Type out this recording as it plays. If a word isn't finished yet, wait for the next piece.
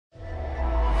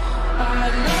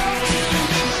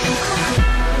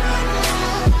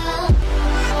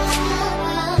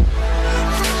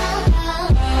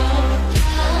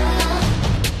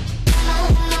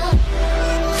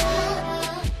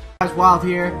Guys, Wild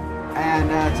here,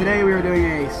 and today we are doing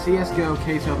a CSGO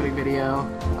case opening video.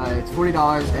 It's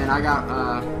 $40, and I got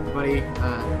buddy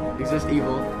Exist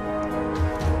Evil.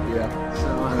 Yeah.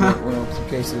 So we're open some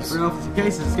cases. we're open some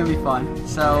cases. It's gonna be fun.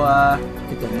 So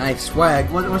Get that knife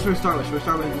swag. what should we start with? Should we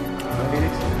start with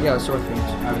Phoenix? Yeah, sword Phoenix.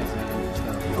 Alright,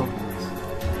 so open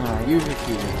this. Alright. Use your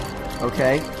key.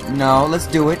 Okay. No, let's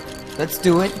do it. Let's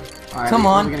do it. All right, Come what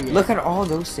are on. we gonna get? Look at all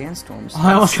those sandstorms.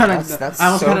 I almost got That's I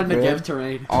almost so got into good. gift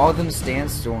terrain. All of them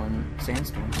sandstorms.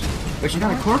 But You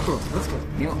got a corporal. Let's go.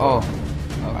 You know, oh,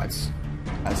 that's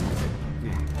nice.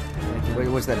 Yeah. Wait,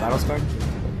 was that battle scar? Yeah,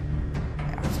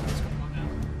 that's nice.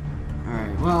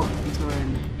 Alright, well, let's go ahead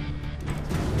and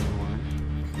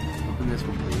open this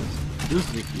one, please. This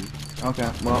is the key. Okay,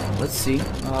 well, let's see.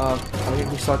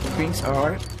 We start the Phoenix.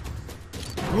 Alright.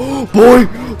 Oh, boy!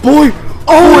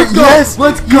 Oh, yes!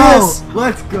 Let's go! Yes!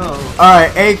 Let's go!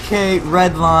 Alright, AK,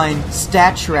 red line,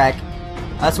 stat track.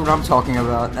 That's what I'm talking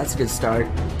about. That's a good start.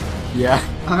 Yeah.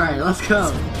 Alright, let's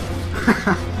go.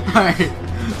 Alright,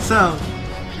 so.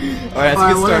 Alright, that's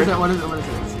a good start. What is it? Let's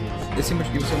see. It's too much.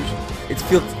 It's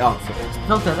field. Oh,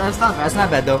 Filter, that's not bad. that's not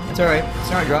bad though. It's alright. It's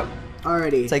not a drop.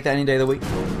 Alrighty. It's like that any day of the week.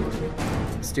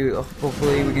 Let's do it.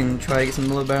 Hopefully we can try to get some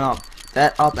little bit up.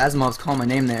 That up Asimov's calling my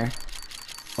name there.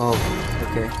 Oh,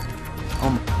 okay.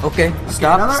 Okay.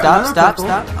 Stop.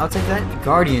 I'll take that.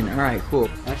 Guardian. Alright, cool.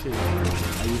 Actually, I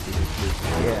used to do it.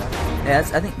 Yeah,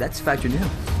 I think that's factor new.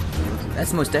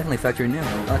 That's most definitely factor new.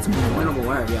 Oh, that's Minimal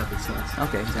wear, yeah, that's nice.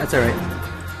 okay, that's alright.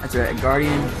 That's alright.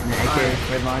 Guardian and an AK,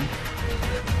 red line.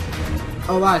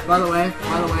 Oh, guys, by the way,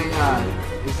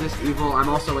 is this evil? I'm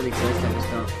also with Exist. I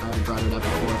haven't brought it up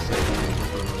before, so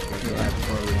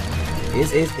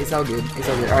It's all good. It's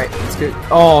all good. Alright, it's good.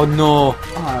 Oh no!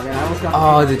 Oh, man, I almost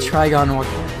got The Trigon one.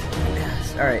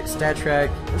 Yes. Alright, stat track.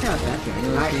 Look how that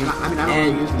I don't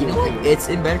And really use you know what? It's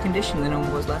in better condition than it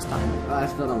was last time. I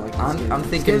still don't like this I'm skin.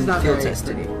 thinking Skin's not field very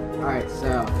tested. pretty. Alright,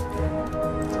 so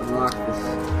unlock this.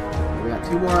 We got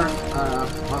 2 more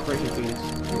Operation Phoenix.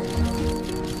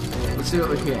 Let's see what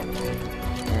we get.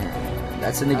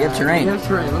 That's in the gift terrain. Gift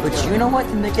terrain, let's But go. you know what?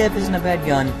 The Nikiv isn't a bad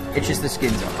gun. It's just the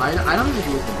skins are. I don't think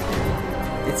it's good.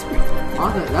 It's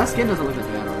That skin doesn't look that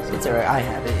bad, honestly. it's alright. I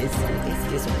have it. It's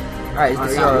alright.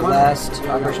 This is got our one- last we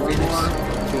got Operation one Phoenix. more.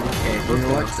 Okay, You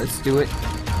know what? Let's do it.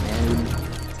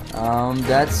 And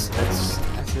that's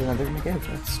another Nikiv.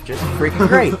 That's just freaking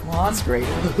great. Well, that's great.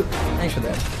 Thanks for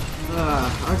that.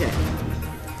 Okay.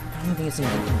 I don't think it's in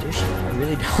good condition. I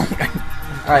really don't.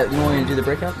 Alright, you want me to do the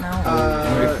breakout now? Or you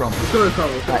want to do Chrome? Let's go to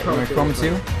Chrome. Alright, you want to Chrome 2?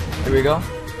 Here we go. Use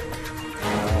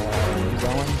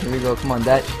that one. Here we go. Come on,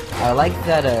 that. I like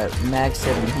that Mag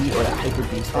 7 heat or that Hyper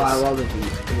Beast. Oh, I love the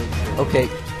heat. Okay.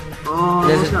 Oh,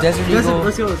 Desert Eagle.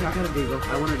 Let's go. I got a Beagle.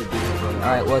 I wanted a Beagle.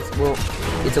 Alright, well,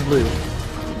 it's a blue. Yeah,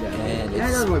 And it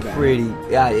doesn't look it's bad. pretty.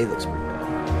 Yeah, it looks pretty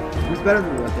bad. It's better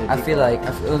than what they did. I feel like.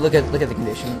 Look at the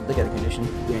condition. Look at the condition.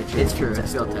 Yeah, true. It's true. field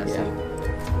It's field tested, tested.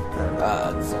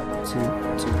 So,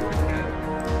 two.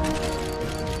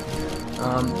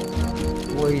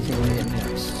 What do you think we're getting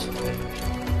next?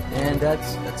 And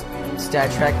that's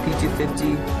stat track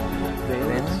P250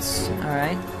 valence.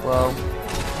 Alright, well,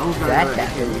 that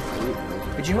happened.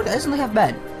 But you know what? That doesn't look half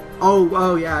bad.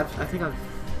 Oh yeah. I think I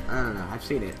don't know. I've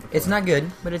seen it. Before. It's not good,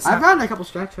 but it's. I've not... gotten a couple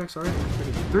strat tracks already.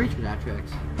 3 strat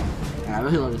tracks. Yeah, I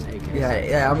really love this AK.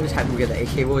 Yeah. I'm just happy we got the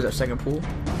AK. What was our second pool?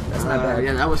 That's not bad.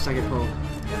 Yeah, that was second pull.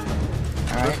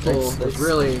 Alright, First pull was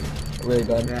really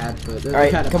bad. bad, but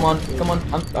Alright, come on.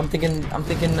 I'm thinking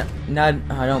not.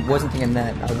 Wasn't thinking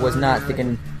that. I was not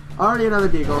thinking. Already another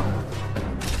Deagle.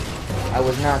 I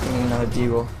was not thinking another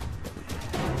Deagle.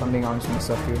 If I'm being honest with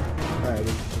myself here.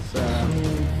 Alrighty.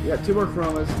 We got 2 more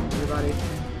chromas, everybody.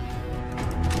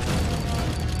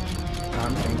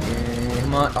 I'm thinking.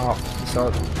 Come on. Oh, you saw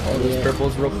all those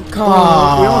purples real. We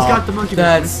almost got the monkey.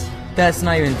 That's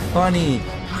not even funny.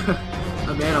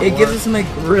 A man of It war. gives us like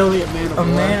really a man of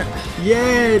war.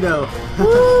 Yay, though.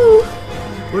 Woo!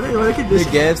 What could The this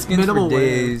Gav skins minimal for wear?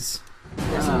 days.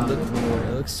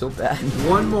 It looks so bad.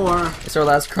 One more. It's our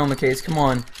last chroma case. Come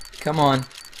on.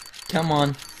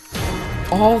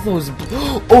 All those.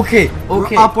 Okay.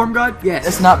 Up worm guard? Yes.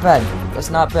 That's not bad.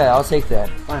 I'll take that.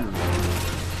 Finally.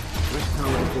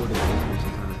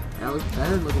 That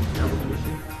didn't look in terrible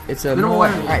condition. It's a minimal more.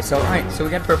 wear. Alright, so we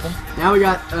got purple. Now we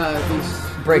got these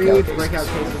Breakout three breakout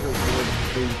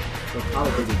cases. They'll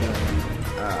probably be done.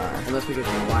 Unless we get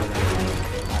to fly them.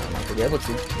 We'll be able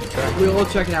to. We'll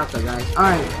check it out though, guys.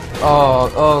 Alright.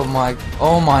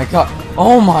 Oh my god.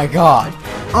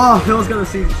 Oh, no one's gonna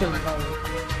see each other.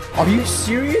 Are you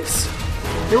serious?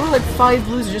 There were like 5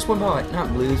 blues, just one by.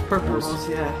 Not blues, purples.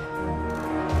 Yeah.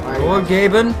 Or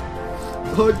Gaben.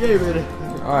 Lord Gaben.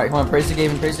 Alright, come on, praise the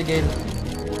Gaben, praise the Gaben.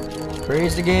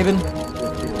 Praise the Gaben.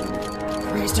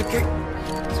 Praise the Gaben.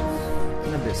 It's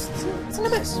an abyss. It's an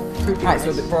abyss. Alright,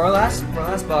 so for our last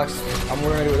box,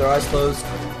 we're gonna do it with our eyes closed.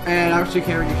 And actually,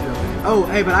 Cameron, you should open it. Oh,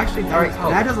 hey, but actually,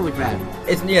 that doesn't look bad.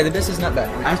 It's the abyss is not bad.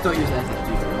 I just don't use SSD.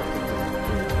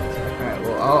 Alright,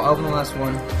 well, I'll open the last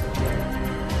one.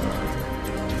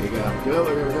 There you go.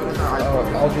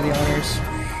 I'll do the honors.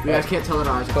 You guys can't tell that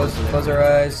our eyes are Close our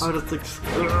eyes. Oh, that's like...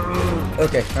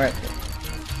 Okay, alright.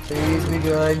 Please be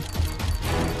good.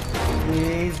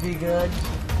 Please be good.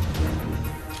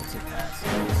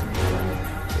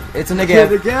 It's a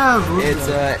negative. It's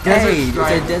a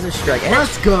desert strike.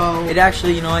 Let's go. It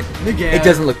actually, you know what? Negative. It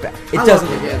doesn't look bad. It doesn't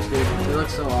look bad, dude. It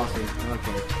looks so awesome.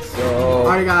 Okay. So.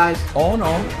 Alright, guys. Oh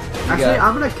no. Actually,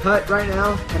 I'm gonna cut right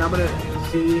now, and I'm gonna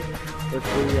see if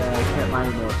we can't mine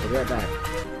anymore. So be right back.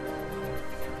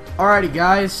 Alrighty,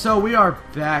 guys. So we are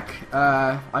back.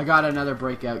 I got another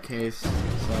breakout case,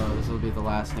 so this will be the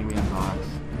last thing we unbox.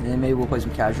 And then maybe we'll play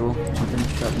some casual or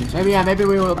something. Maybe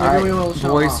we will. Maybe we will show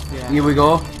boys, off. Yeah. Here we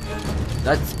go.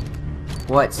 That's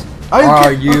what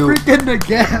are you? Freaking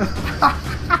again.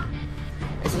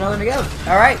 It's another Miguel.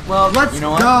 All right. Well, let's you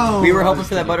know what? go. We were hoping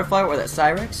for that butterfly or that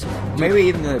Cyrex, maybe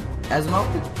even the Asmo.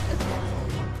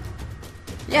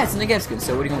 Yeah, it's a negative skin.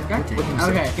 So what do you want?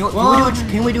 Okay.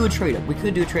 Can we do a trade up? We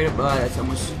could do a trade up, but that's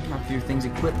almost not a few things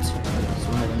equipped. So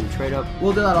we're not gonna do a trade up.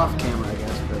 We'll do that off camera, I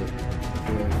guess. But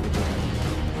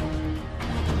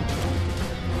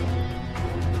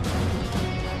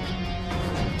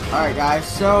alright, guys.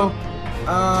 So,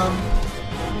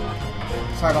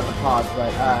 sorry about the pause,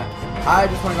 but I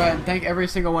just want to go ahead and thank every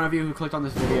single one of you who clicked on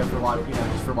this video for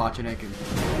just for watching it, and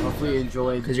hopefully you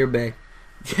enjoyed. Cause you're bae.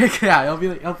 Yeah,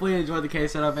 hopefully you enjoyed the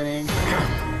case setup-ing.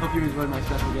 Hope you enjoyed my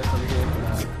special guest over here.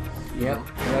 Yep.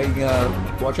 Now you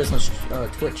can watch us on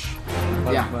Twitch.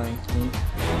 Yeah.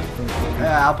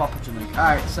 Yeah, I'll put your link.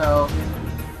 Alright, so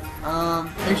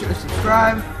make sure to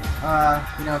subscribe.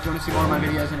 You know, if you want to see more of my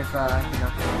videos, and if you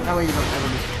know, that way you don't ever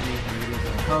miss any of my videos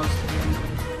that I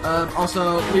post. Also,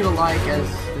 leave a like, as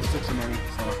this took so many.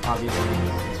 So obviously,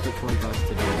 it's took 20 bucks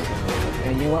to do. So.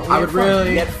 And you know what? I would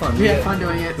really. We had fun. We had fun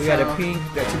doing it. We got a pink,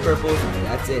 we got 2 purples, and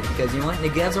that's it. Because you know what? The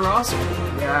Negevs are awesome.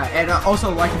 Yeah, and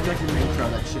also like and click the intro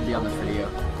that should be on this video.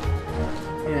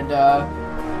 And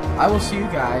I will see you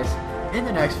guys in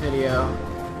the next video.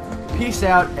 Peace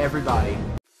out, everybody.